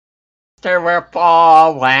We're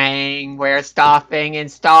falling, we're stopping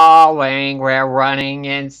and stalling, we're running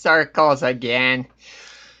in circles again.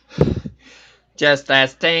 Just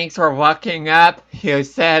as things were walking up, you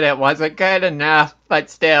said it wasn't good enough,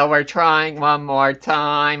 but still we're trying one more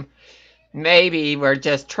time. Maybe we're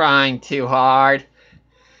just trying too hard.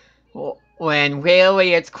 When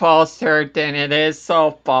really it's closer than it is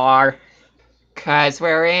so far. 'Cause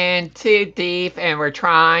we're in too deep and we're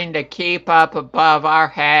trying to keep up above our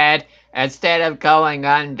head instead of going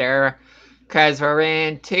under. 'Cause we're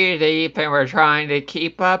in too deep and we're trying to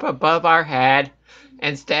keep up above our head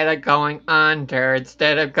instead of going under,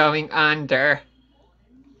 instead of going under.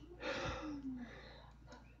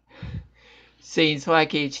 Seems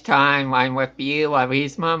like each time I'm with you, I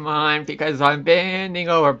lose my mind because I'm bending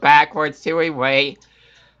over backwards to wait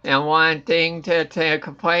and wanting to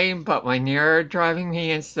complain, but when you're driving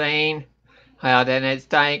me insane, well, then it's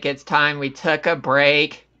time we took a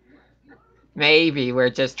break. Maybe we're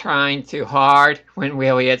just trying too hard when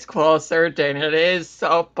really it's closer than it is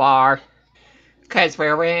so far. 'Cause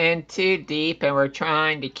we're in too deep and we're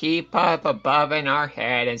trying to keep up above in our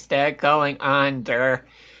head instead of going under.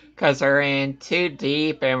 'Cause we're in too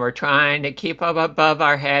deep and we're trying to keep up above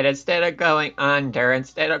our head instead of going under,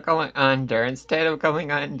 instead of going under, instead of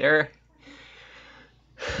going under.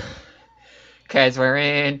 'Cause we're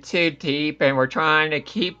in too deep and we're trying to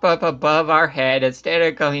keep up above our head instead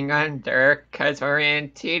of going under. 'Cause we're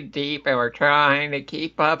in too deep and we're trying to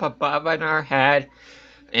keep up above in our head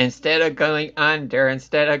instead of going under,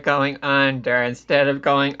 instead of going under, instead of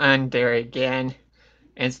going under again.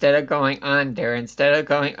 Instead of going under, instead of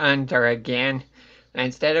going under again.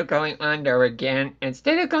 Instead of going under again,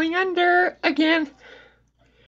 instead of going under again.